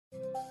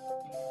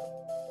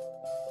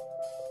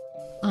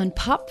On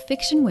Pop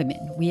Fiction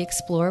Women, we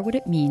explore what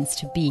it means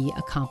to be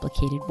a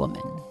complicated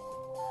woman.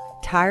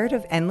 Tired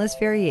of endless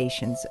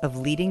variations of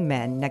leading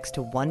men next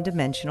to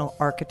one-dimensional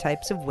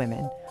archetypes of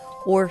women,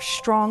 or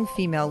strong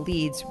female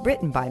leads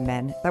written by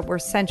men that were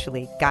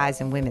essentially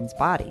guys in women's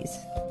bodies?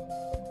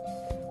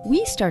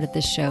 We started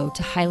this show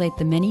to highlight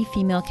the many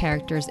female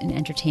characters in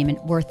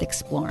entertainment worth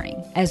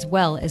exploring, as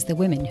well as the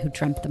women who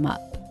dreamt them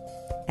up.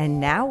 And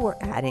now we're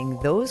adding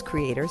those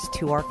creators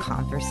to our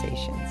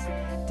conversations,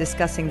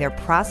 discussing their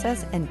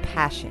process and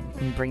passion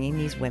in bringing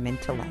these women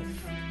to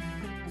life.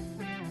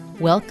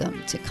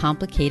 Welcome to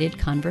Complicated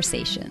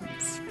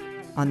Conversations.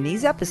 On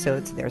these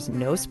episodes, there's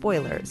no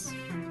spoilers.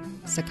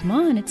 So come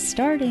on, it's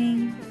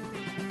starting.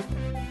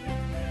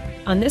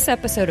 On this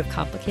episode of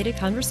Complicated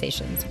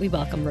Conversations, we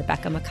welcome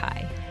Rebecca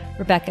Makkai.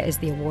 Rebecca is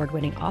the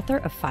award-winning author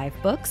of 5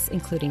 books,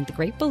 including The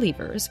Great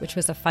Believers, which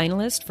was a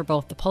finalist for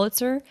both the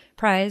Pulitzer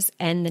Prize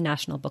and the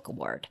National Book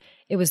Award.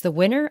 It was the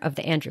winner of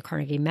the Andrew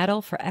Carnegie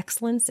Medal for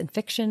Excellence in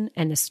Fiction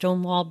and the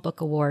Stonewall Book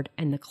Award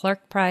and the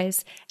Clark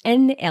Prize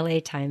and the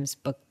LA Times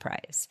Book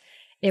Prize.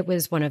 It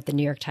was one of the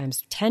New York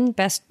Times 10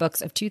 Best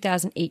Books of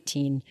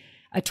 2018.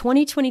 A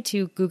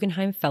 2022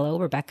 Guggenheim Fellow,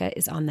 Rebecca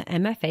is on the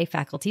MFA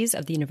faculties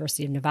of the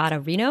University of Nevada,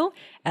 Reno,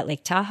 at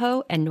Lake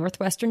Tahoe, and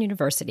Northwestern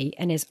University,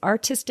 and is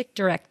Artistic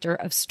Director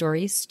of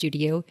Story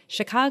Studio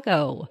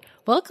Chicago.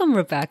 Welcome,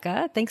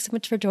 Rebecca. Thanks so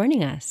much for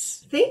joining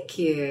us. Thank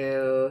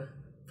you.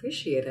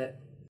 Appreciate it.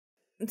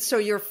 So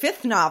your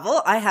 5th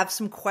novel, I Have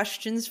Some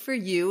Questions for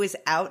You, is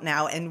out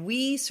now, and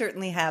we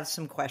certainly have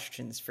some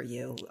questions for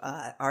you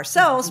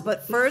ourselves.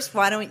 But first,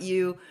 why don't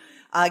you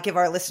give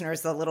our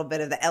listeners a little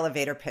bit of the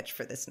elevator pitch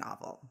for this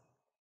novel?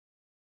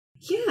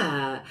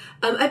 Yeah.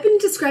 I've been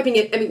describing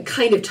it,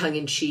 kind of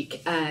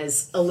tongue-in-cheek,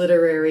 as a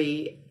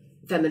literary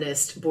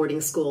feminist boarding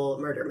school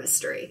murder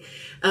mystery,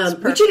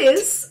 which it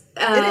is.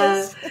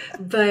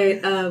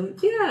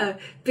 But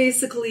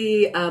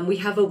basically, we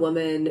have a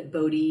woman,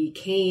 Bodie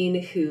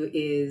Kane, who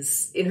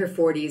is in her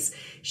 40s.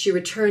 She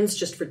returns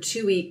just for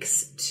 2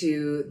 weeks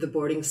to the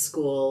boarding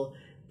school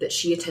that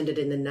she attended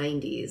in the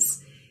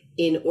 90s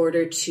in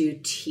order to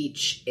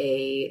teach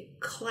a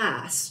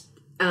class.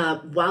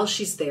 While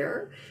she's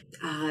there,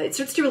 it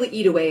starts to really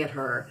eat away at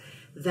her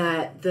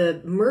that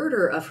the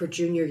murder of her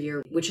junior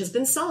year, which has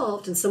been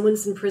solved and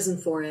someone's in prison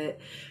for it,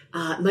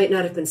 might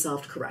not have been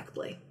solved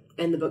correctly.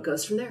 And the book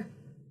goes from there.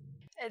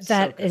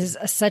 That is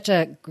such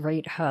a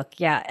great hook.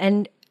 Yeah.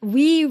 And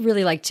we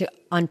really like to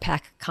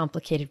unpack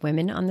complicated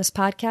women on this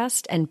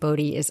podcast. And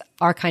Bodie is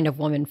our kind of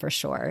woman for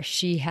sure.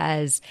 She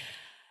has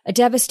a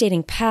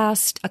devastating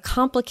past, a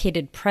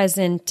complicated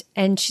present,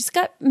 and she's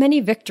got many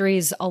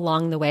victories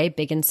along the way,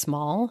 big and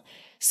small.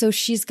 So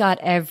she's got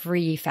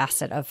every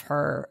facet of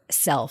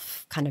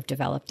herself kind of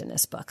developed in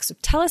this book. So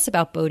tell us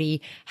about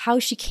Bodie, how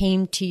she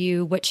came to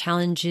you, what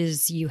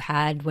challenges you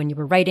had when you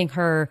were writing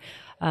her,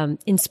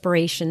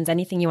 inspirations,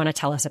 anything you want to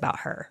tell us about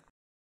her.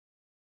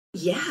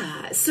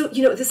 Yeah. So,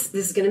 this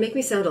is going to make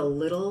me sound a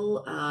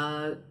little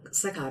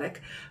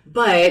psychotic,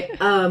 but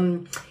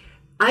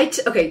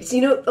okay.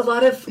 So, a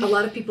lot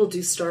of people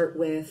do start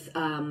with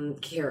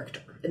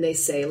character, and they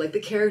say, like, the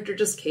character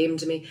just came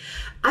to me.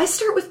 I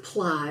start with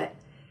plot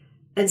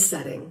and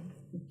setting,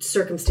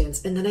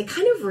 circumstance, and then I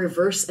kind of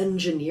reverse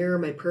engineer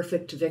my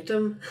perfect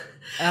victim.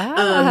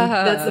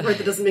 That's the part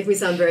that doesn't make me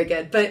sound very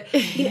good. But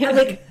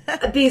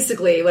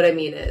basically what I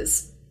mean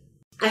is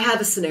I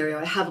have a scenario,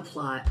 I have a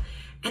plot,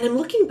 and I'm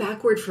looking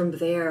backward from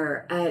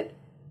there at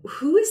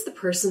who is the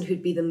person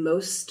who'd be the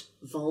most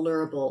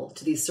vulnerable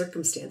to these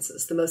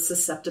circumstances, the most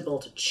susceptible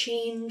to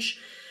change,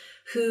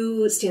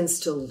 who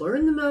stands to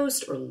learn the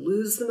most or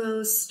lose the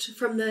most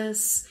from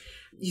this.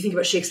 You think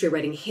about Shakespeare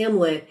writing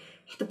Hamlet.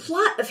 The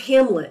plot of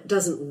Hamlet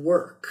doesn't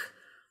work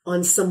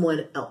on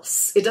someone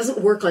else. It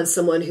doesn't work on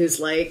someone who's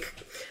like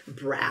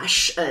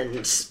brash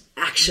and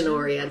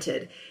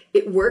action-oriented.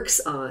 It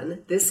works on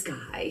this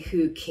guy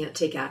who can't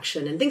take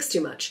action and thinks too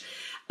much.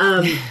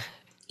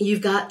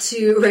 You've got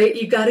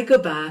to go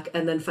back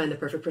and then find the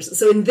perfect person.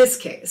 So in this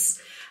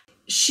case,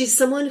 she's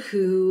someone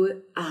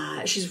who,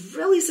 she's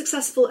really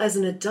successful as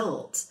an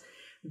adult,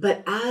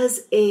 but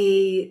as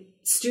a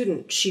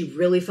student, she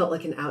really felt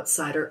like an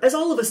outsider, as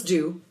all of us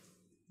do.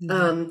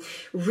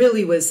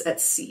 Really was at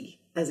sea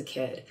as a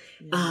kid.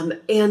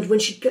 And when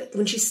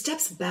she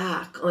steps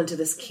back onto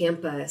this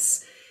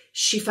campus,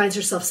 she finds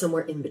herself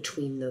somewhere in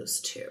between those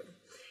two.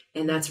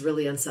 And that's a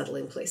really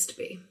unsettling place to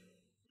be.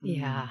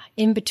 Yeah.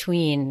 In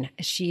between,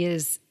 she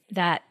is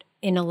that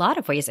in a lot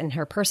of ways in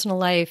her personal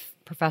life,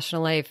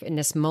 professional life, in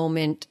this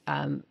moment,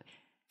 kind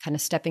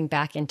of stepping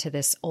back into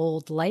this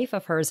old life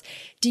of hers.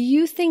 Do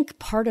you think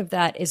part of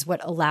that is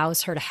what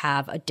allows her to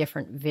have a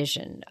different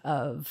vision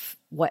of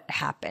what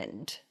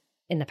happened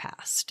in the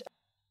past?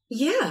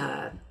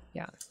 Yeah.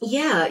 Yeah.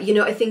 Yeah.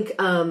 I think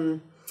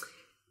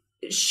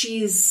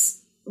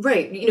she's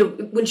right.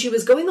 When she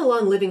was going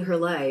along living her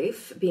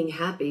life, being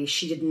happy,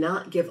 she did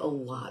not give a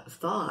lot of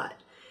thought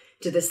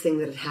to this thing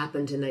that had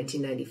happened in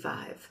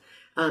 1995.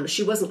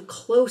 She wasn't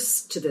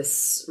close to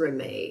this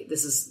roommate.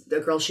 This is the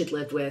girl she'd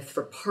lived with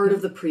for part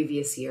of the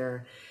previous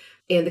year.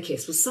 And the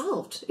case was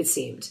solved, it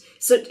seemed.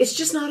 So it's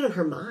just not on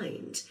her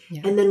mind.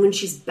 Yeah. And then when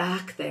she's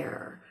back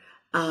there,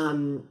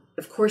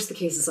 of course the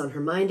case is on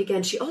her mind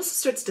again. She also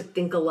starts to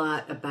think a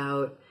lot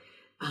about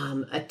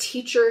a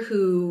teacher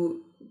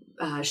who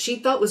she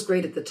thought was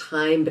great at the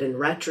time, but in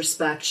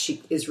retrospect,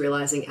 she is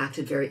realizing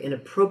acted very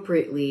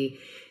inappropriately,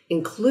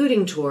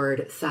 including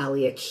toward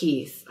Thalia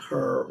Keith,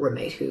 her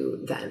roommate who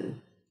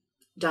then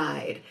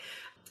died.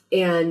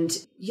 And,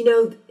 you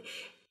know,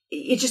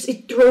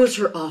 it throws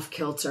her off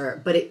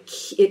kilter, but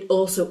it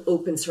also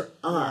opens her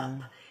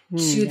up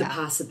to the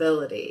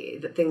possibility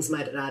that things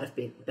might not have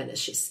been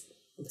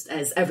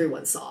as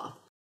everyone saw.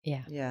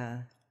 Yeah.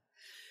 Yeah.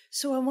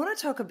 So I want to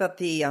talk about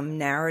the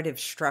narrative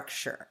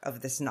structure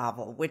of this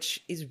novel, which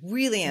is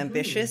really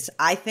ambitious,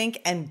 I think,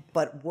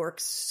 but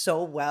works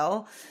so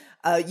well.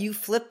 You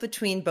flip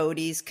between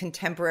Bodhi's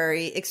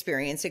contemporary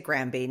experience at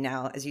Granby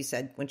now, as you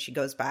said, when she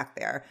goes back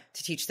there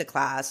to teach the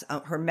class,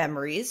 her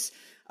memories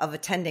of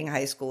attending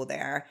high school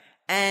there.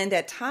 And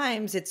at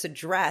times it's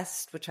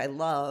addressed, which I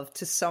love,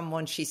 to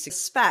someone she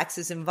suspects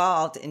is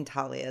involved in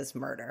Talia's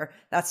murder.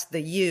 That's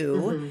the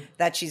you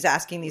that she's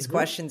asking these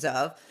questions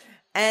of.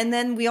 And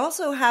then we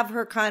also have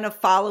her kind of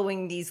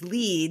following these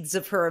leads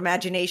of her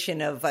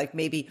imagination of like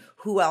maybe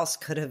who else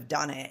could have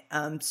done it.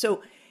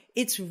 So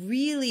it's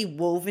really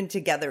woven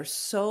together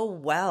so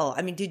well.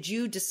 I mean, did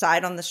you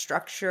decide on the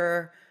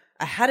structure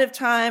ahead of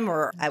time,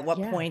 or at what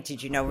point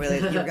did you know really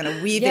that you were going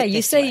to weave it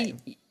this way?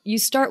 You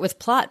start with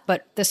plot,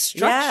 but the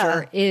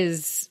structure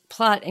is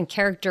plot and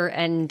character,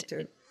 and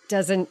it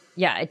doesn't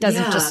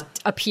just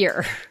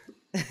appear.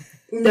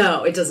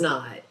 No, it does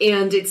not.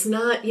 And it's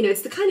not,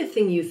 it's the kind of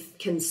thing you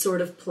can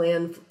sort of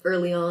plan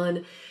early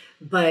on,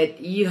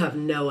 but you have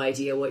no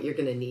idea what you're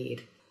going to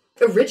need.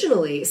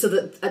 Originally, so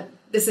that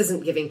this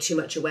isn't giving too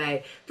much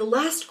away, the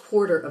last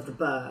quarter of the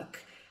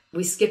book,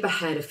 we skip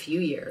ahead a few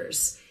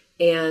years,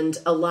 and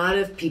a lot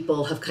of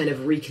people have kind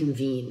of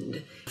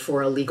reconvened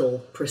for a legal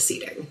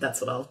proceeding. That's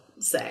what I'll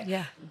say.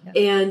 Yeah.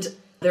 And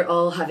they're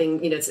all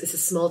having, it's a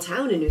small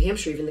town in New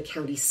Hampshire. Even the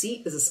county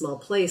seat is a small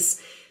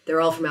place.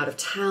 They're all from out of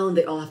town.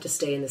 They all have to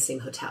stay in the same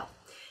hotel.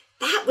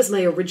 That was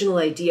my original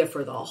idea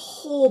for the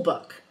whole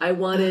book. I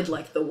wanted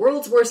like the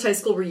world's worst high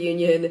school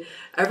reunion.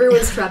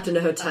 Everyone's trapped in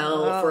a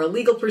hotel for a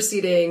legal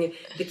proceeding.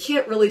 They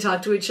can't really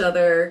talk to each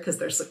other because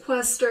they're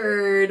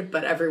sequestered,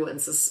 but everyone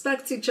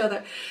suspects each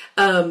other.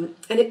 That's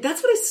what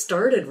I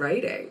started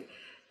writing.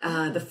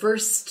 The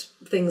first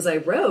things I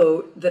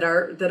wrote that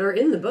are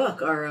in the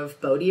book are of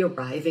Bodhi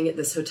arriving at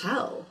this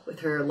hotel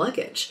with her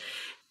luggage.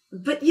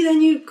 But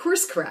then you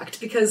course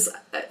correct, because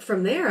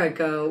from there I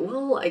go,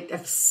 well, I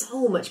have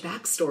so much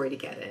backstory to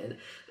get in.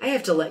 I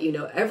have to let you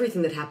know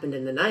everything that happened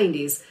in the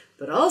 90s,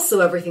 but also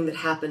everything that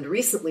happened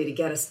recently to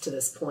get us to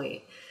this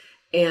point.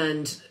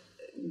 And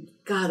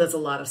God, that's a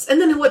lot of...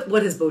 And then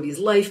what has Bodhi's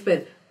life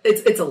been?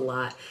 It's a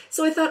lot.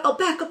 So I thought I'll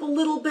back up a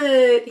little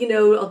bit,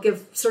 I'll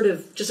give sort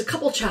of just a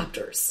couple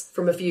chapters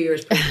from a few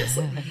years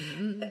previously.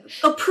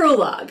 A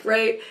prologue,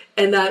 right?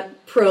 And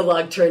that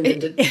prologue turned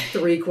into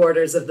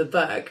 3/4 of the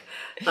book.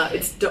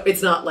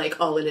 It's not like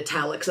all in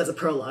italics as a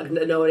prologue.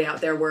 Nobody out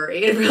there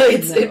worry.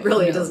 It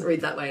really doesn't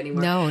read that way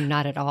anymore. No,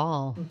 not at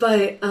all.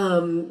 But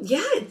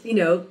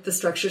the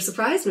structure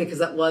surprised me because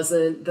that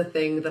wasn't the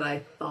thing that I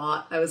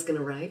thought I was going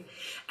to write.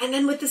 And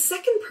then with the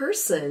second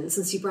person,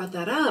 since you brought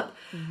that up,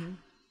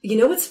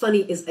 what's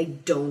funny is I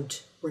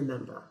don't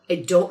remember. I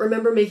don't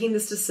remember making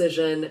this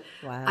decision.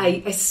 Wow.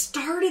 I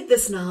started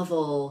this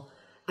novel...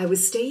 I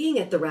was staying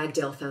at the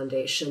Ragdale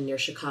Foundation near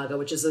Chicago,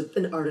 which is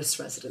an artist's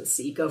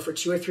residency. You go for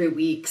 2 or 3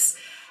 weeks,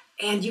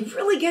 and you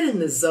really get in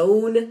the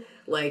zone,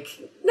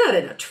 like, not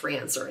in a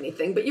trance or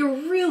anything, but you're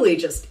really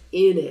just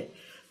in it.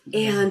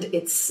 Yeah. And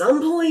at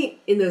some point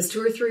in those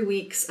 2 or 3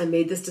 weeks, I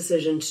made this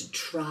decision to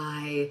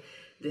try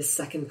this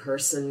second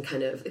person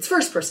it's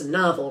first person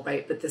novel,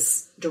 right? But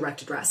this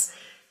direct address.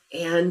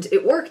 And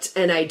it worked.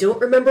 And I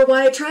don't remember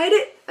why I tried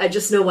it. I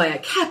just know why I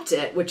kept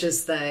it, which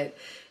is that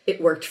it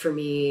worked for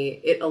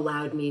me. It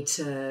allowed me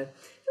to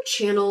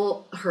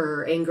channel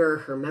her anger,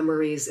 her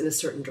memories in a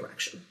certain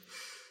direction.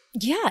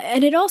 Yeah.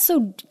 And it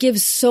also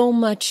gives so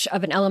much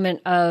of an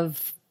element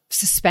of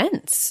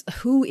suspense.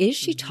 Who is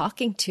she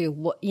talking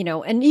to?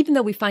 And even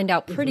though we find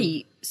out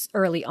pretty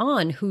early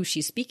on who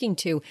she's speaking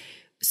to,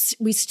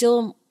 we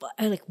still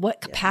like,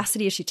 what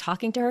capacity is she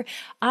talking to her?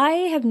 I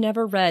have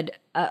never read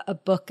a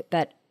book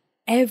that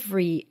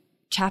every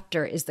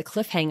chapter is the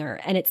cliffhanger,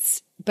 and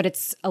it's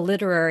a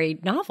literary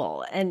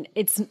novel, and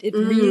it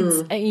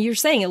reads, and you're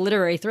saying a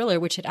literary thriller,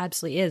 which it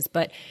absolutely is,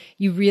 but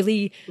you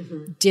really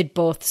did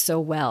both so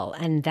well.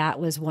 And that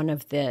was one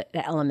of the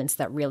elements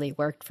that really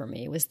worked for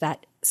me, was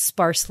that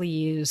sparsely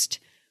used,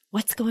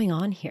 what's going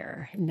on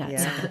here in that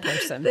second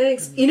person.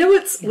 Thanks.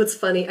 What's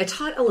funny? I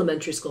taught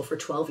elementary school for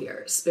 12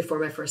 years before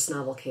my first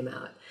novel came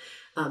out.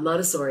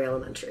 Montessori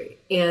Elementary.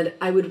 And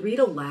I would read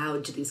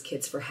aloud to these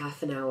kids for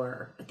half an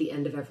hour at the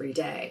end of every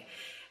day,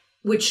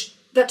 which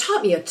that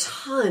taught me a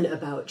ton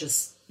about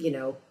just,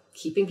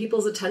 keeping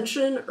people's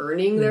attention,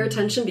 earning their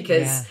attention,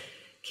 because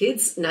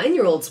kids,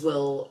 9-year-olds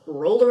will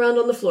roll around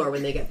on the floor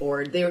when they get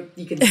bored.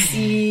 You can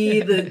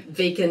see the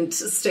vacant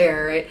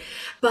stare, right?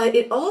 But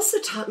it also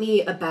taught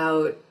me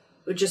about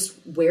just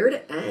where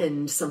to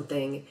end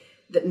something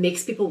that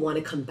makes people want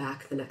to come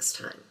back the next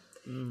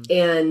time.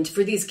 And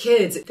for these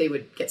kids, they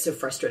would get so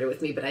frustrated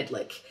with me, but it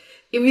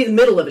would be the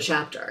middle of a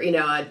chapter.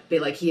 I'd be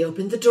like, he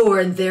opened the door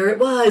and there it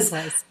was.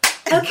 Nice.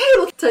 Okay,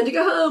 well, time to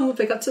go home. We'll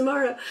pick up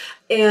tomorrow.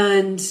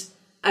 And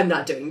I'm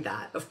not doing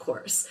that, of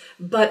course.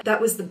 But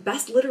that was the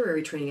best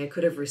literary training I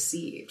could have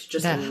received.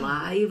 Just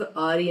live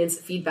audience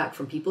feedback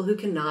from people who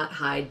cannot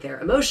hide their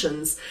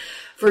emotions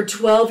for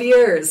 12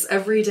 years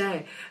every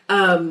day.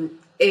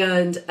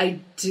 And I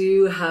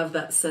do have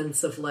that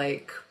sense of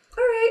like,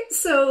 all right,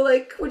 so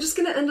like, we're just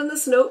going to end on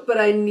this note, but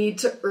I need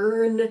to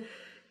earn it.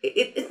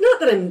 It's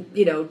not that I'm,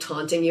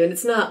 taunting you, and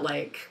it's not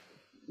like,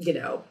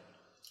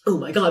 oh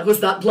my God, was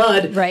that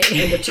blood? Right.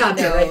 In the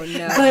chapter, right?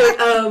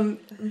 No.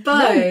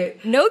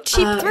 But no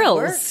cheap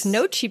thrills.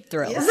 No cheap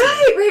thrills.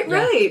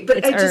 Right.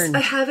 But I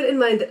have it in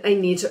mind that I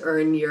need to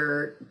earn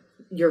your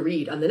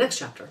read on the next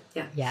chapter.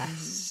 Yeah.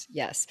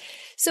 Yes.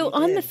 So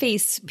on the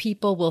face,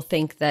 people will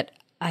think that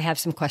I have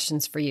some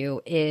questions for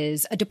you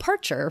is a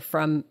departure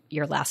from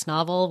your last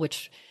novel,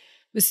 which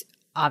was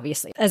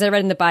obviously, as I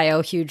read in the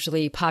bio,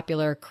 hugely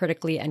popular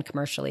critically and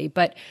commercially,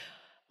 but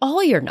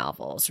all your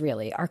novels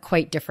really are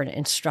quite different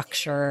in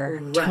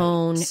structure,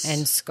 tone,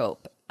 and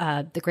scope.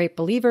 The Great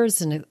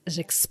Believers is an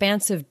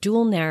expansive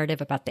dual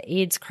narrative about the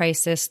AIDS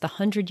crisis. The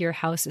 100-Year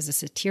House is a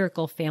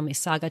satirical family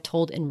saga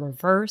told in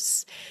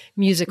reverse.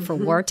 Music for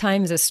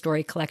Wartime is a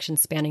story collection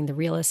spanning the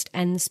realist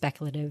and the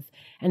speculative.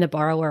 And The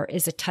Borrower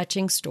is a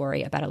touching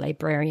story about a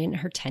librarian and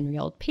her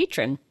 10-year-old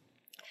patron.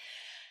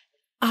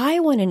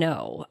 I want to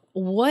know,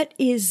 what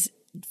is,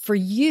 for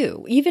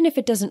you, even if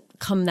it doesn't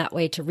come that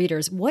way to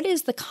readers, what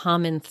is the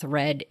common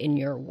thread in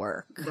your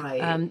work?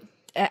 Right.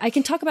 I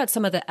can talk about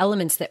some of the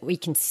elements that we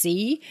can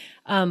see,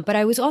 but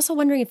I was also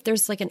wondering if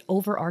there's like an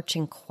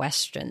overarching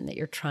question that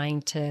you're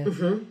trying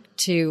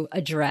to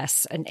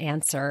address and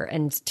answer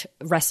and to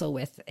wrestle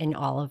with in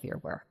all of your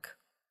work.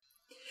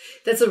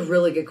 That's a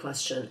really good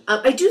question.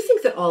 I do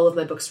think that all of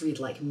my books read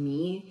like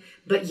me,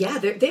 but yeah,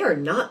 they are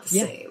not the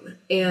same.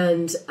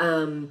 And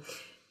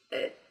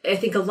I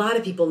think a lot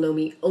of people know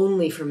me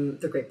only from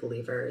The Great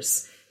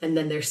Believers. And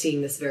then they're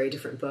seeing this very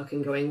different book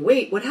and going,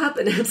 wait, what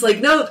happened? And it's like,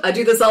 no, I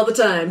do this all the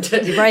time.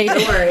 Right.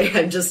 Don't worry.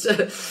 I'm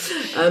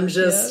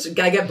just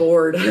I get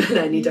bored and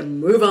I need to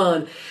move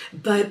on.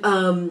 But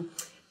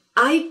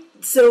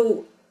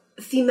so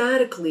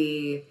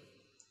thematically,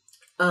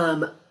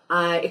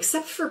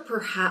 except for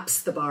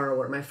perhaps The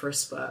Borrower, my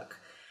first book,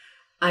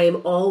 I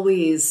am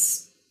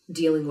always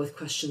dealing with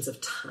questions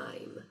of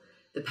time,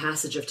 the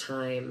passage of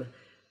time.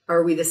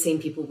 Are we the same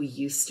people we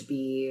used to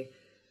be?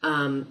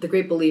 The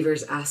Great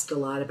Believers asked a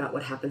lot about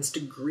what happens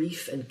to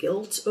grief and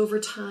guilt over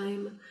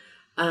time.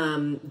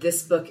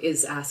 This book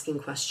is asking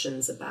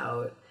questions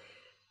about,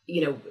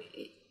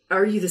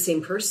 are you the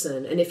same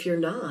person? And if you're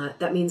not,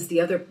 that means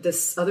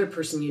this other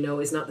person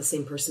is not the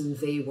same person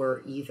they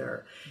were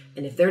either.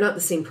 And if they're not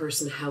the same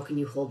person, how can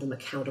you hold them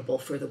accountable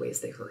for the ways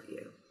they hurt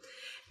you?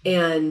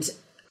 And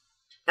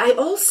I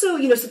also,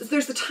 so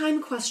there's the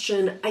time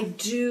question. I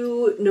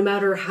do, no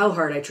matter how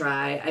hard I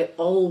try, I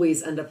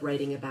always end up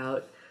writing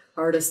about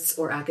artists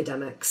or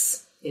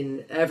academics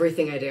in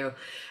everything I do.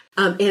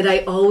 And I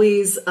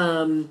always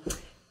am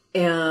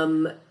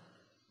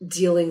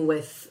dealing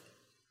with,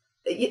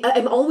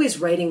 I'm always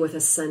writing with a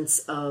sense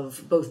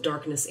of both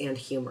darkness and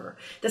humor.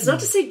 That's not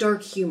to say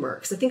dark humor,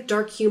 because I think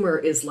dark humor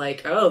is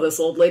like, oh, this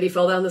old lady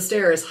fell down the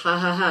stairs, ha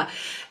ha ha.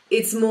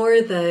 It's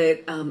more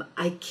that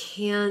I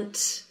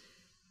can't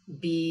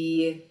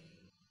be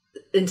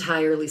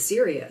entirely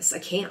serious. I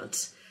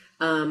can't.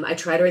 I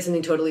try to write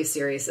something totally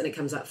serious and it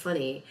comes out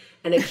funny.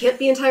 And it can't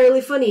be entirely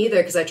funny either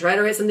because I try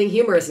to write something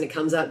humorous and it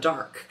comes out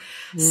dark.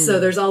 So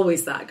there's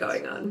always that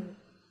going on.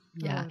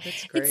 Yeah,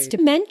 that's great. It's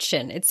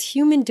dimension. It's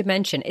human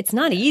dimension. It's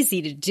not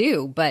easy to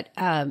do, but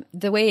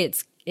the way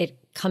it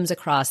comes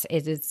across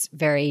is it's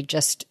very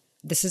just,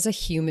 this is a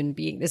human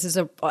being. This is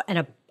a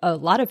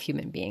lot of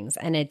human beings,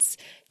 and it's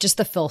just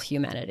the full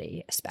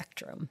humanity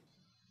spectrum.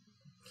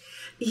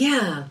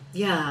 Yeah.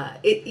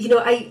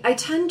 I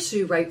tend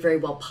to write very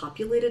well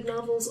populated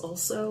novels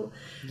also.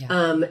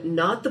 Yeah.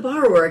 Not The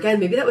Borrower. Again,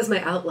 maybe that was my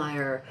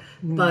outlier.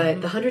 But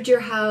The 100-Year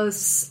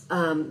House,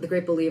 The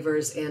Great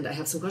Believers, and I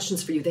Have Some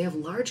Questions for You, they have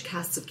large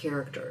casts of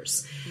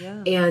characters.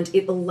 Yeah. And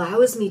it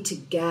allows me to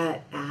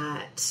get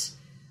at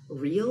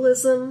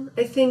realism,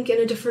 I think, in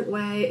a different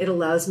way. It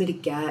allows me to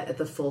get at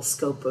the full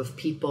scope of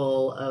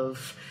people,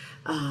 of,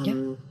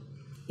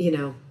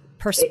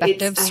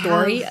 perspective,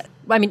 story.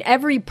 I mean,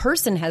 every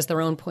person has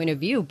their own point of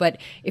view, but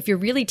if you're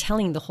really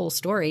telling the whole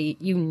story,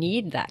 you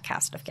need that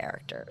cast of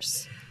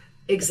characters.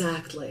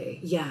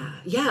 Exactly. Yeah.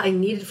 I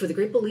needed, for The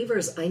Great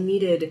Believers, I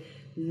needed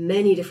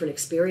many different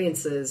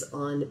experiences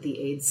on the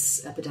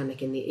AIDS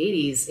epidemic in the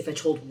 80s. If I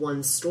told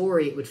one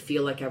story, it would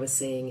feel like I was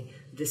saying,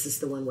 this is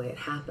the one way it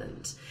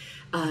happened.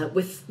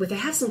 With I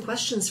Have Some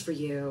Questions for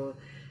You,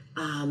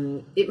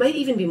 It might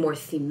even be more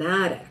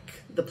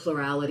thematic, the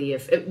plurality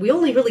of, we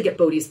only really get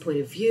Bodhi's point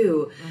of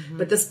view,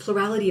 but this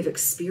plurality of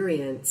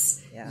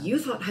experience. Yeah. You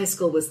thought high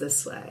school was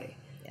this way,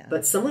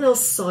 but someone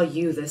else saw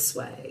you this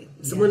way.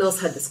 Someone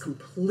else had this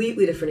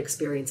completely different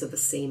experience of the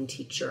same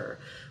teacher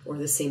or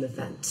the same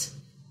event.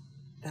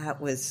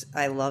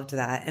 I loved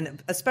that.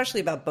 And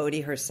especially about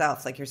Bodhi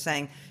herself, like you're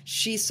saying,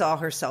 she saw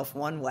herself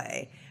one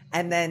way.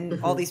 And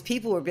then all these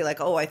people would be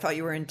like, oh, I thought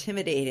you were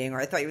intimidating,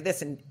 or I thought you were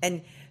this.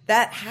 And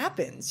that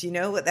happens,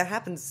 that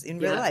happens in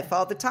real life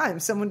all the time.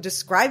 Someone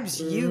describes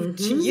you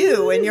to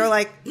you and you're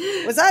like,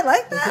 was I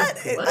like that?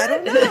 I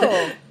don't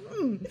know.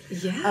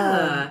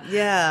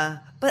 Yeah.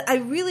 But I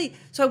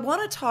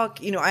want to talk,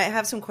 I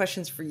have some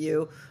questions for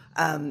you.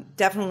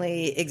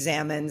 Definitely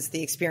examines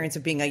the experience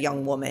of being a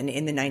young woman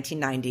in the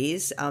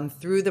 1990s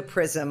through the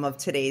prism of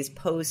today's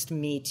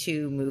post-Me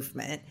Too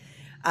movement.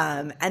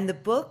 And the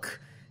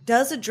book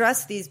does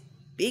address these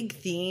big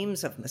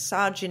themes of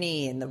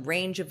misogyny and the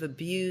range of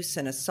abuse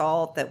and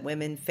assault that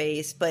women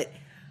face. But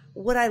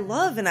what I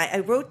love, and I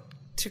wrote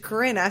to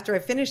Corinne after I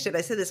finished it,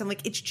 I said this, I'm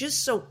like, it's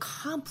just so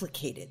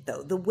complicated,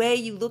 though, the way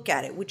you look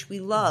at it, which we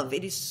love.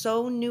 It is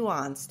so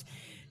nuanced.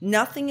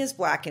 Nothing is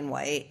black and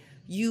white.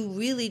 You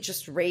really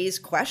just raise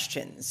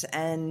questions.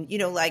 And,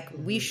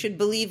 we should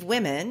believe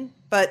women,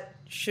 but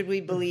should we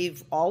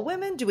believe all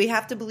women? Do we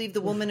have to believe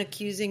the woman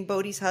accusing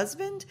Bodhi's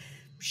husband?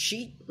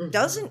 She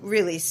doesn't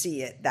really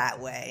see it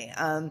that way.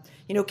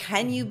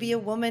 Can you be a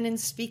woman and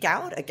speak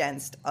out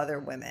against other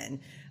women?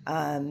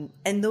 And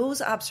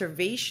those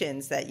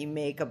observations that you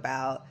make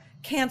about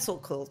cancel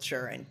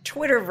culture and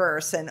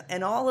Twitterverse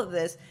and all of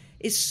this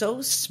is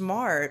so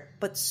smart,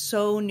 but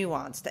so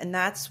nuanced. And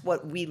that's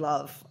what we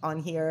love on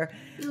here,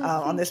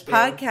 on this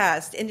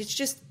podcast. And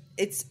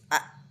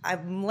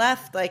I'm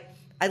left like,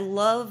 I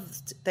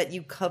loved that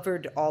you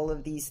covered all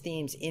of these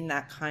themes in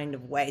that kind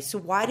of way. So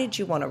why did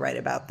you want to write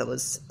about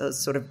those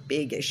sort of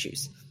big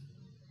issues?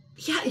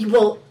 Yeah,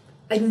 well,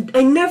 I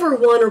never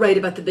want to write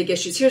about the big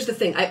issues. Here's the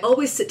thing. I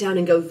always sit down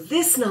and go,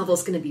 this novel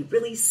is going to be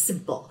really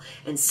simple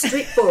and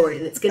straightforward,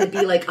 and it's going to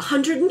be like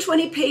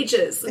 120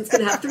 pages. It's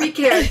going to have 3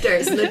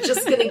 characters, and they're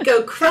just going to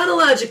go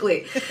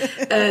chronologically.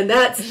 And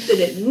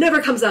it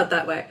never comes out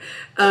that way.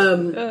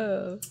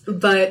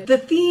 But the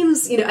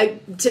themes,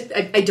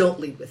 I don't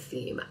lead with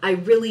theme. I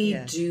really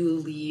do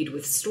lead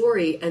with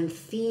story, and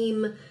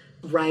theme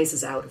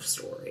rises out of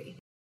story.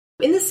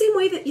 In the same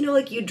way that,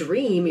 you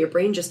dream, your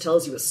brain just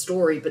tells you a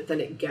story, but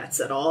then it gets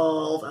at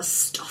all the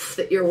stuff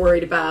that you're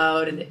worried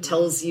about, and it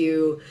gives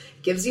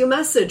you a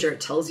message, or it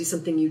tells you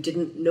something you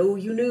didn't know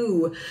you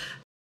knew.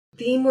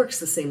 Theme works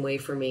the same way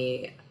for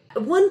me.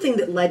 One thing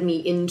that led me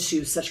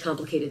into such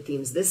complicated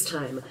themes this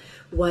time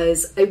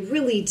was I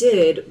really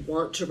did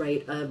want to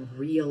write a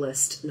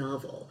realist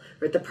novel.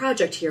 Right? The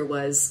project here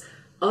was,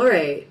 all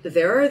right,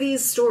 there are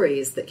these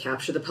stories that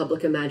capture the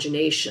public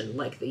imagination,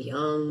 like the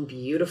young,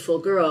 beautiful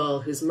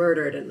girl who's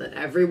murdered and that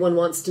everyone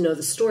wants to know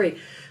the story.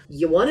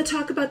 You want to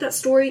talk about that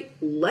story?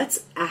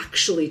 Let's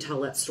actually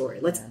tell that story.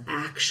 Let's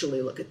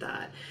actually look at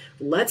that.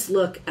 Let's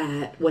look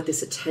at what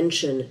this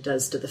attention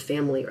does to the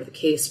family or the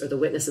case or the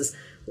witnesses.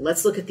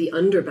 Let's look at the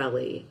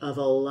underbelly of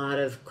a lot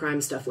of crime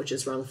stuff, which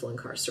is wrongful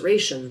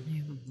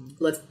incarceration.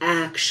 Let's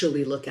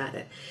actually look at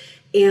it.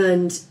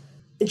 And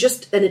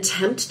just an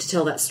attempt to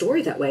tell that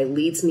story that way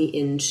leads me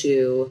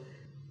into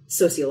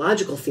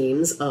sociological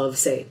themes of,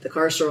 say, the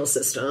carceral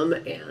system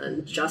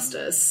and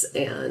justice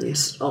and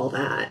all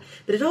that.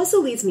 But it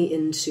also leads me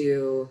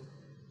into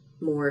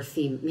more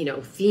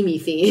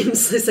themey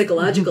themes,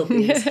 psychological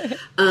themes,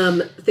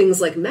 things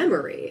like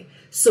memory.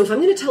 So if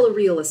I'm going to tell a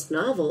realist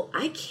novel,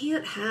 I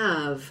can't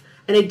have,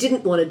 and I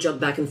didn't want to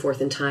jump back and forth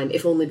in time,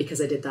 if only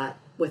because I did that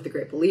with The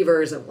Great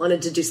Believers. I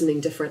wanted to do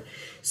something different.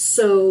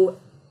 So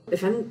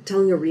if I'm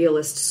telling a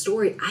realist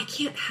story, I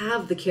can't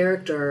have the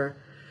character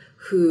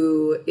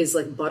who is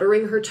like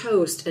buttering her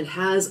toast and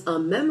has a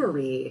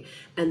memory,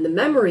 and the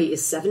memory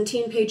is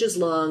 17 pages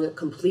long,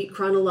 complete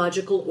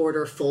chronological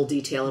order, full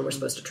detail, and we're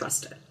supposed to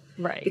trust it.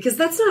 Right. Because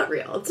that's not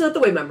real. It's not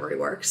the way memory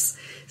works.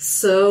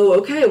 So,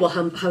 okay, well,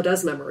 how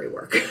does memory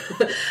work?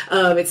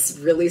 It's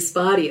really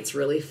spotty. It's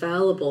really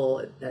fallible.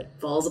 It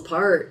falls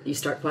apart. You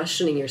start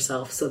questioning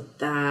yourself. So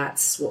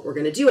that's what we're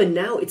going to do. And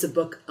now it's a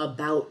book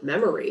about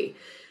memory,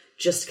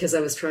 just because I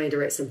was trying to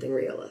write something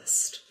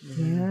realist.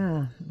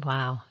 Yeah.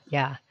 Wow.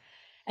 Yeah.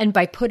 And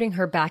by putting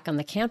her back on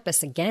the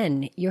campus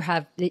again,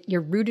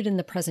 you're rooted in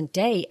the present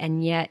day,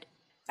 and yet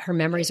her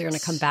memories are going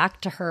to come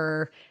back to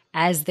her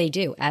as they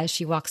do, as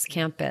she walks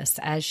campus,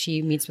 as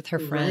she meets with her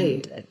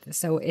friend. Right.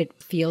 So it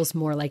feels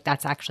more like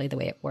that's actually the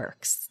way it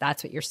works.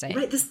 That's what you're saying.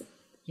 Right.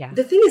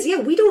 The thing is,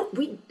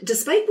 we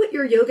despite what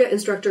your yoga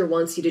instructor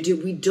wants you to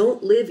do, we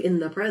don't live in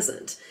the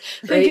present,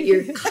 right?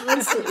 You're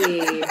constantly,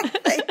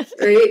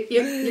 right?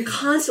 You're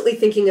constantly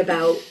thinking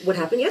about what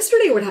happened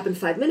yesterday, or what happened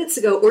 5 minutes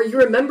ago, or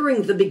you're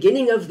remembering the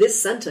beginning of this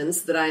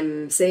sentence that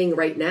I'm saying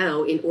right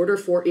now in order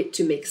for it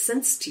to make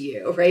sense to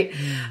you, right?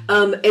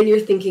 And you're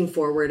thinking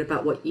forward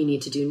about what you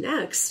need to do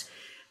next.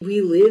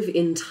 We live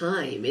in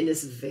time in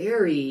this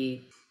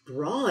very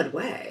broad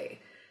way.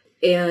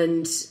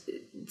 And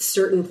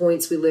certain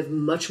points we live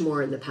much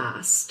more in the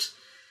past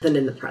than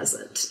in the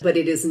present. But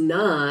it is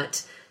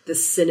not the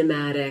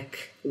cinematic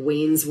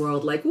Wayne's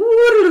World, like,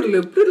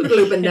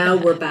 and now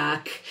we're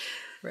back.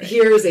 Right.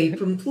 Here's a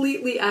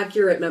completely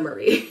accurate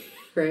memory.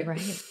 Right?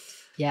 Right.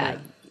 Yeah.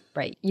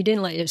 Right. You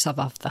didn't let yourself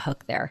off the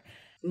hook there.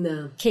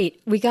 No.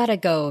 Kate, we got to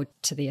go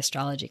to the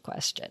astrology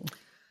question.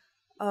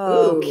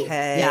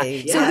 Okay. Yeah.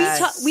 Yes.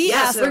 So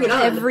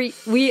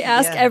we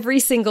asked every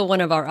single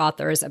one of our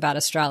authors about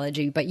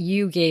astrology, but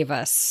you gave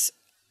us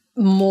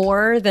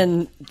more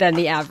than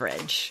the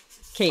average.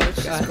 Kate,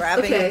 she's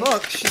grabbing a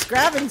book. She's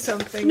grabbing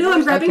something. No,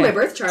 I'm grabbing my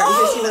birth chart in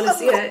case you want to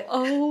see it.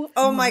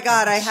 Oh my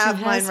God, I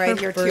have mine right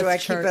here too. I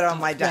keep it on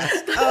my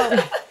desk.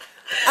 Oh,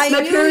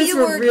 my parents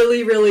were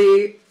really,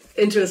 really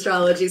into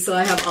astrology, so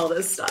I have all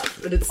this stuff.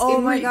 But it's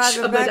in reach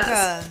of my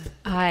desk.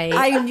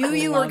 I knew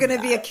you were going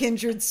to be a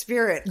kindred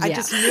spirit. I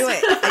just knew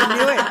it. I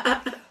knew it.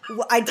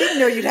 Well, I didn't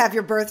know you'd have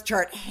your birth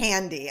chart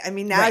handy. I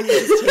mean, now you're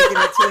just taking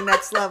it to the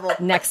next level.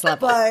 Next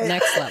level.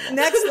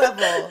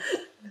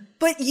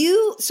 But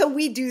so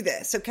we do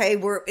this, okay?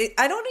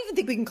 I don't even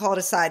think we can call it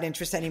a side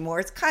interest anymore.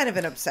 It's kind of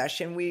an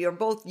obsession. We are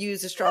both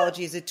use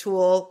astrology as a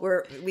tool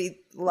where we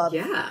love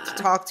to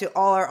talk to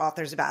all our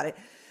authors about it.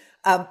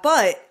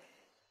 But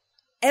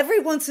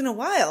every once in a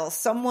while,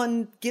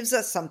 someone gives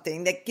us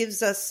something that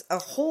gives us a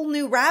whole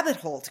new rabbit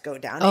hole to go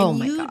down. And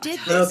you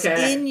did this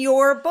in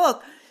your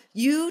book.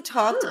 You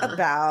talked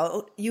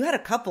about, you had a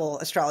couple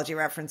astrology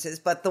references,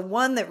 but the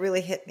one that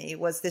really hit me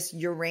was this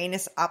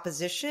Uranus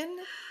opposition.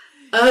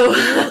 Oh,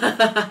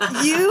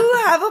 you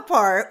have a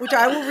part, which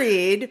I will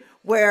read,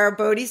 where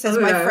Bodhi says,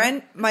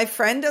 my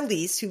friend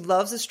Elise, who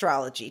loves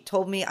astrology,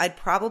 told me I'd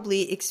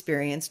probably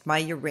experienced my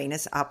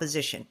Uranus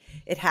opposition.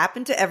 It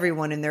happened to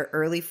everyone in their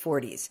early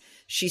 40s.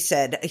 She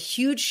said, a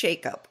huge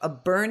shakeup, a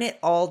burn it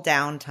all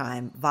down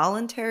time,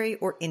 voluntary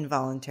or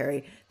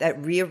involuntary,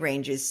 that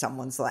rearranges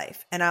someone's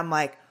life. And I'm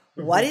like,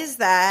 what is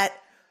that?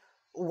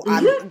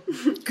 I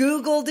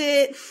Googled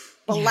it.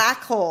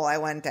 Black hole I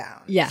went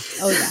down. Yeah.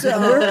 Oh, yeah.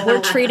 So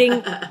we're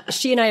trading,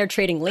 she and I are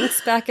trading links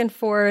back and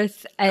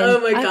forth. And oh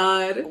my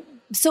God.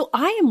 So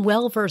I am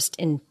well versed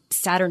in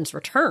Saturn's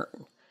return,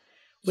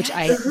 which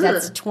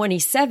that's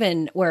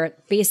 27, where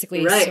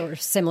basically sort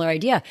of similar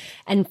idea.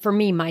 And for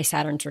me, my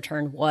Saturn's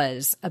return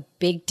was a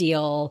big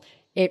deal.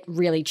 It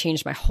really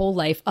changed my whole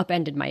life,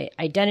 upended my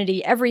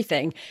identity,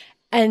 everything.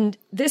 And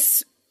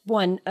this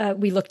one,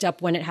 we looked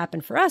up when it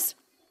happened for us.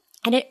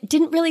 And it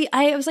didn't really,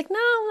 I was like, no,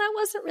 that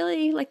wasn't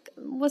really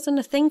wasn't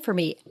a thing for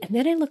me. And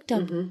then I looked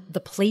up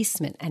the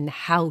placement and the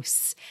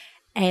house.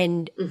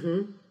 And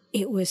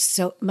it was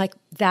so, like,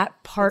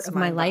 that part of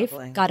my life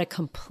got a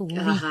complete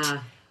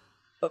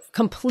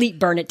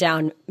burn it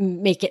down,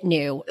 make it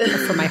new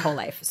for my whole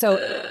life.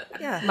 So,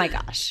 my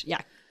gosh.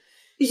 Yeah.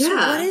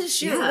 Yeah.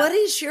 So what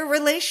is your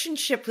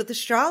relationship with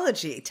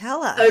astrology?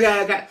 Tell us.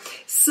 Okay.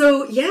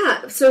 So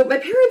my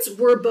parents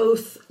were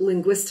both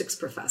linguistics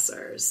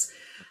professors.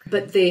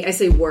 But I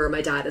say were,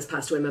 my dad has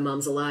passed away, my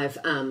mom's alive,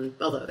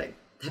 although they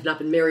have not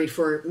been married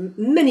for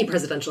many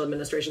presidential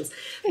administrations.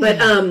 But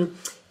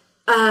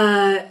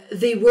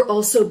they were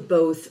also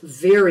both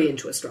very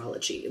into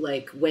astrology,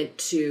 like went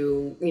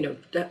to,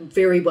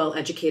 very well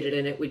educated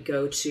in it, would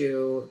go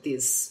to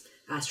these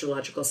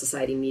astrological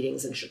society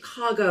meetings in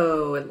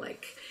Chicago. And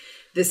like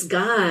this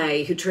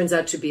guy who turns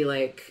out to be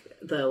the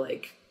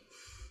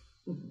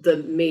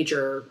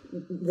major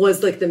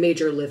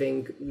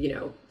living,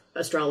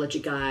 astrology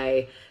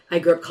guy. I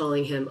grew up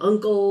calling him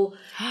Uncle.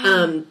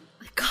 So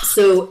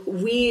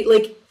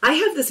I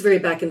have this very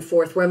back and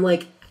forth where I'm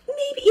like,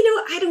 maybe,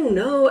 I don't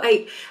know.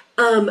 I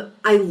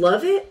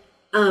love it.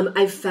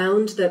 I've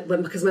found that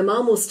because my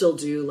mom will still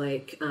do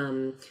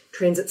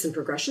transits and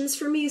progressions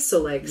for me.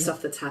 So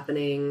stuff that's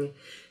happening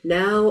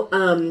now.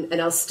 And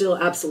I'll still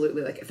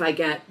absolutely, if I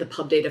get the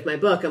pub date of my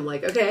book, I'm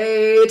like,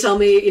 okay, tell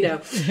me,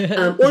 or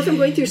if I'm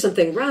going through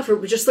something rough,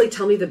 or just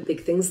tell me the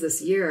big things this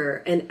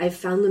year. And I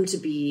found them to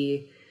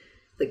be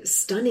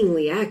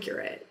stunningly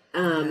accurate,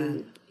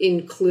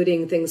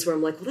 including things where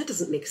I'm like, well, that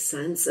doesn't make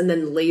sense. And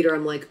then later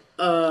I'm like,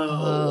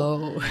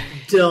 duh,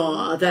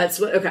 that's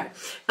what, okay.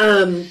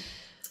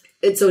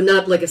 And so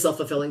not like a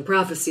self-fulfilling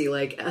prophecy,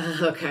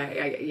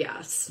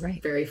 yes,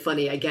 right. Very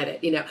funny. I get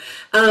it,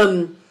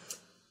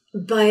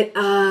 But,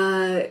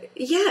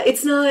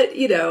 it's not,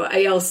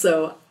 I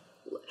also,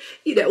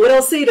 what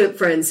I'll say to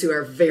friends who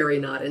are very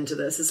not into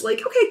this is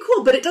okay,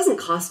 cool, but it doesn't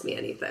cost me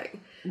anything,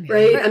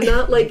 right? I'm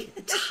not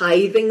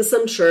tithing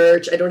some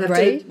church. I don't have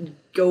to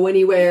go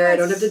anywhere. Yes. I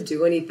don't have to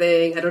do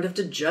anything. I don't have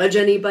to judge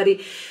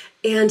anybody.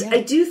 And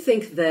I do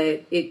think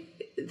that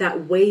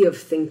that way of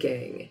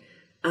thinking,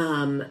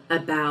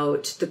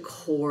 about the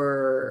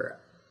core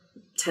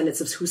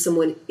tenets of who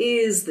someone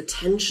is, the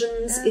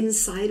tensions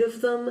inside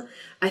of them,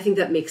 I think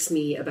that makes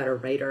me a better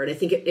writer. And I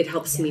think it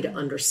helps me to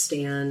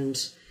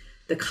understand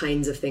the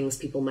kinds of things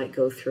people might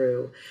go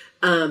through.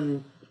 I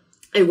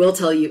will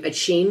tell you, I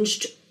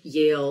changed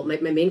Yale, my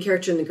main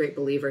character in The Great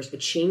Believers, I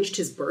changed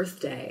his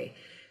birthday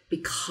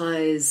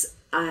because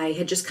I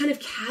had just kind of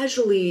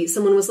casually,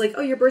 someone was like,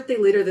 oh, your birthday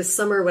later this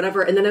summer or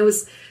whatever. And then I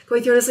was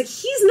going through and I was like,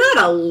 he's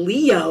not a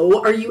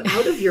Leo. Are you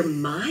out of your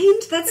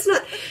mind? That's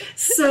not.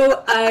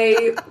 So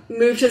I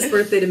moved his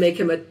birthday to make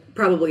him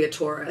probably a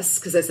Taurus,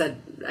 because I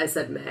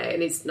said May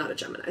and he's not a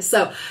Gemini.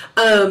 So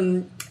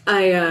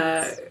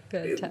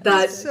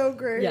that's so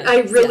great. I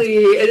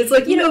really, and it's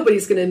like,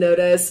 nobody's going to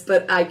notice,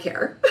 but I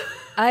care.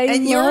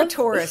 And you're a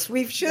Taurus.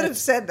 We should have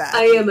said that.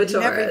 I am a Taurus. You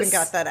never even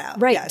got that out.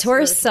 Right, yes,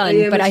 Taurus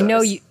sun, but I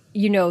know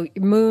you know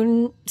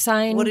moon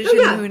sign. What is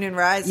your moon and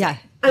rising? Yeah.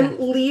 I'm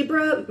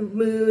Libra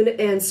moon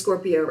and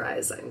Scorpio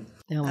rising.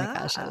 Oh my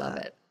gosh, I love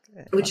it.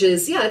 Which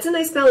is, it's a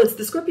nice balance.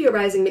 The Scorpio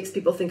rising makes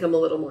people think I'm a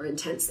little more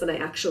intense than I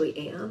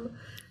actually am.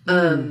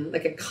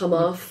 Like I come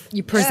off.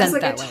 You present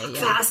like that I talk way,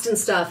 fast and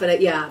stuff, but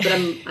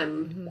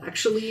I'm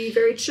actually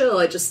very chill.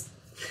 I just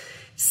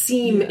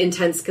seem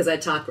intense because I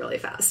talk really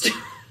fast.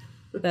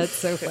 That's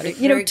so funny.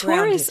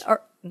 Taurus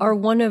are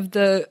one of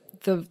the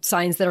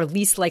signs that are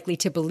least likely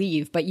to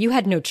believe, but you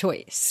had no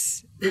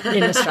choice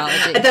in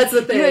astrology. That's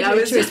the thing. You had I no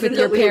was choice with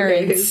your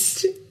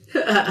parents.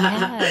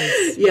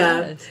 Yes.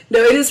 Yes. No,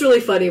 it is really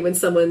funny when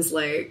someone's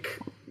like,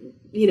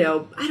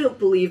 I don't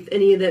believe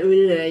any of that,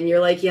 and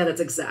you're like, yeah,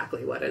 that's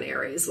exactly what an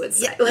Aries would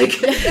say. Yeah. Like,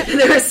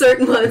 there are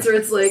certain ones where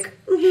it's like,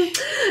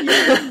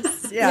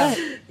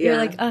 You're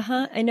like,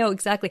 I know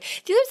exactly.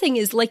 The other thing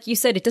is, like you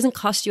said, it doesn't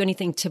cost you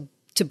anything to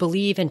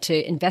believe and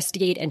to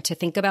investigate and to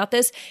think about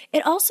this.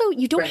 It also,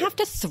 you don't have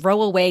to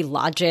throw away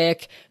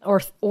logic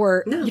or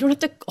you don't have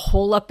to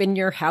hole up in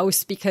your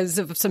house because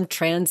of some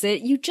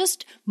transit. You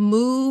just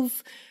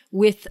move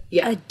with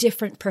a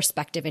different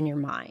perspective in your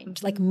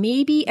mind. Like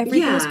maybe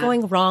everything's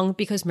going wrong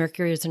because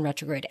Mercury is in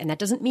retrograde. And that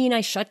doesn't mean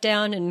I shut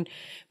down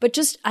but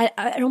just,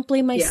 I don't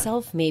blame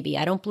myself maybe.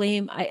 I don't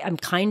blame, I'm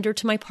kinder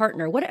to my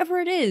partner. Whatever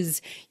it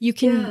is, you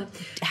can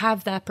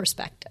have that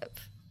perspective.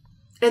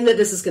 And that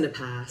this is going to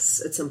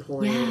pass at some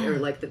point, or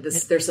like that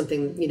there's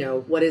something,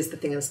 what is the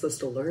thing I'm supposed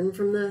to learn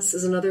from this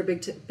is another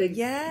big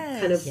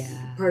kind of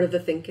part of the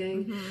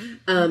thinking.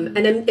 Mm-hmm.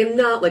 And I'm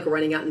not like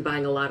running out and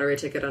buying a lottery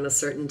ticket on a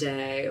certain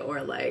day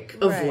or like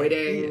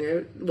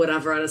avoiding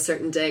whatever on a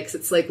certain day. Cause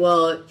it's like,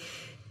 well,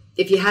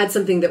 if you had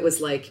something that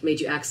was like made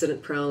you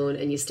accident prone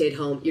and you stayed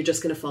home, you're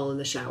just going to fall in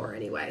the shower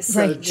anyway.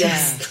 So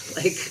just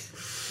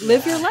like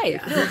live your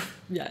life.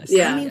 Yes.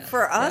 Yeah. I mean,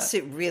 for us,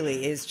 it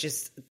really is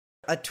just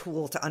a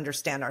tool to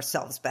understand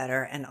ourselves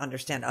better and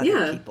understand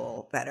other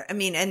people better. I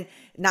mean, and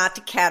not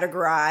to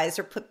categorize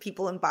or put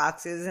people in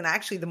boxes. And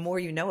actually, the more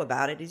you know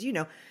about it,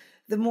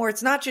 the more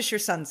it's not just your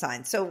sun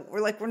sign. So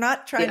we're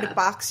not trying to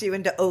box you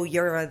into, oh,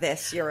 you're a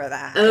this, you're a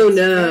that. Oh,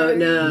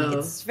 no.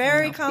 It's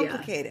very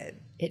complicated.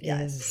 It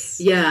is.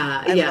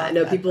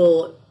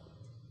 People.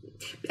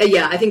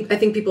 I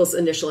think people's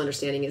initial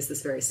understanding is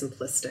this very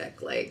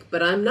simplistic, like,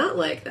 but I'm not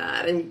like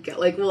that. And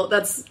like, well,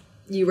 that's.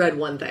 You read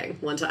one thing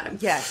one time.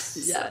 Yes.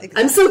 Yeah.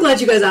 Exactly. I'm so glad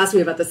you guys asked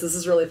me about this. This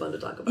is really fun to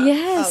talk about.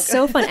 Yes,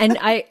 so fun. And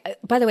I,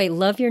 by the way,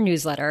 love your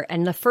newsletter.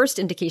 And the first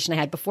indication I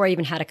had before I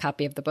even had a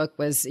copy of the book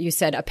was you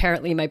said,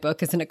 apparently my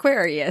book is an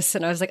Aquarius.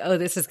 And I was like, oh,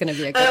 this is going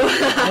to be a good one.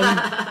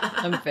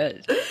 I'm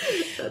good.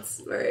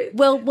 That's right.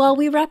 Well, while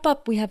we wrap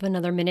up, we have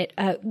another minute.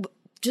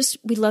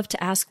 We love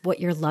to ask what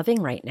you're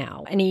loving right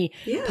now. Any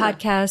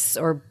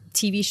podcasts or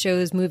TV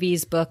shows,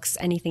 movies, books,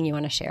 anything you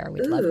want to share.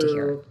 We'd love to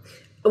hear.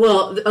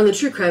 Well, on the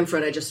true crime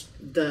front, I just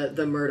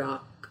the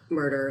Murdoch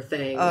murder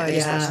thing. I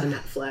just watched the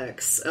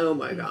Netflix. Oh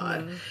my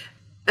god!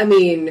 I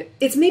mean,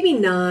 it's maybe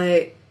not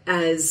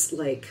as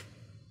like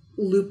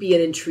loopy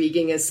and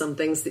intriguing as some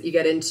things that you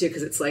get into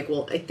because it's like,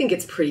 well, I think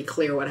it's pretty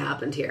clear what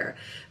happened here,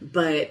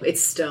 but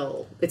it's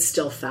still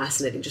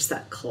fascinating. Just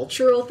that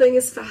cultural thing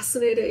is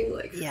fascinating.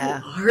 Like,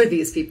 who are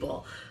these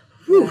people?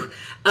 Whew.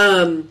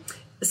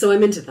 So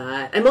I'm into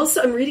that.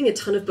 I'm reading a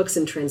ton of books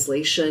in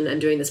translation. I'm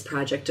doing this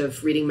project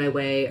of reading my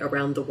way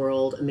around the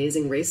world,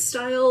 Amazing Race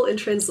style in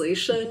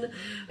translation.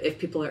 If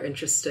people are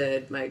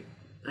interested,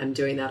 I'm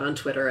doing that on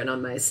Twitter and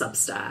on my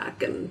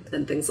Substack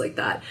and things like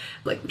that,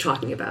 like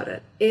talking about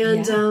it.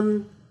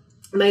 And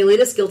my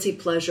latest guilty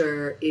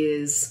pleasure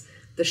is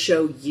the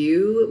show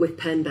You with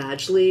Penn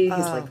Badgley.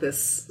 He's like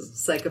this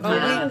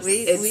psychopath.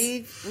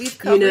 We've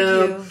covered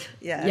you.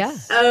 Yes. Yeah.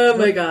 Oh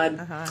my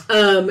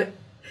God.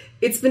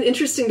 It's been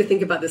interesting to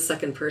think about the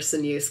second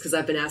person use because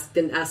I've been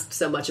asked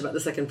so much about the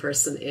second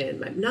person in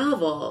my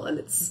novel, and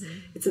it's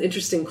an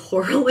interesting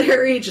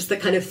corollary, just the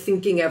kind of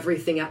thinking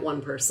everything at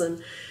one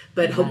person,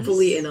 but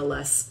hopefully in a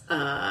less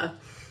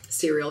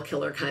serial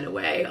killer kind of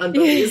way on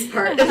Billie's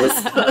part in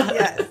this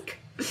book.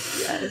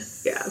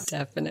 Yes. Yeah.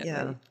 Definitely.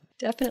 Yeah.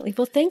 Definitely.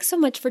 Well, thanks so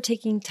much for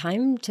taking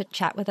time to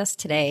chat with us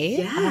today.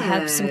 Yes, I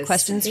have some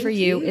questions for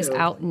you. Is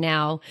out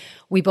now.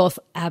 We both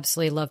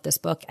absolutely love this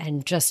book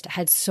and just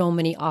had so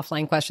many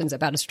offline questions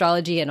about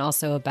astrology and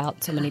also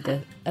about so many of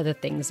the other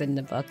things in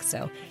the book.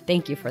 So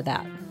thank you for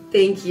that.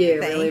 Thank you.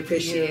 Really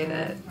appreciate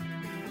it.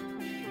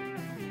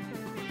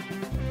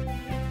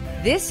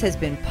 This has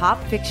been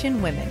Pop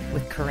Fiction Women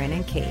with Corinne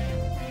and Kate.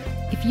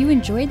 If you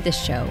enjoyed this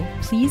show,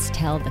 please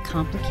tell the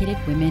complicated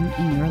women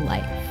in your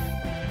life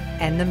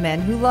And the men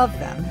who love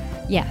them.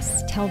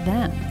 Yes, tell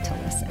them to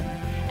listen.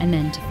 And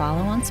then to follow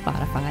on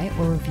Spotify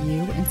or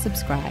review and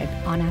subscribe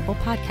on Apple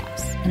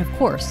Podcasts. And of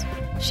course,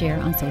 share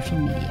on social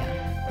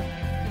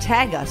media.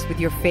 Tag us with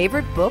your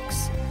favorite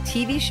books,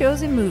 TV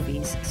shows, and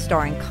movies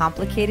starring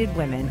complicated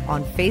women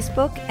on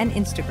Facebook and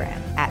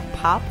Instagram at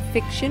Pop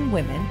Fiction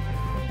Women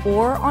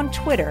or on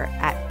Twitter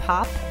at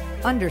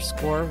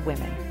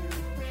pop_women.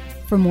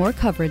 For more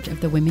coverage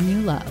of the women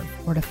you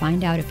love or to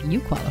find out if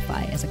you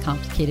qualify as a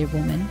complicated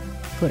woman,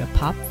 go to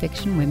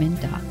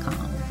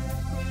popfictionwomen.com.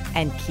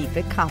 And keep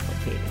it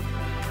complicated.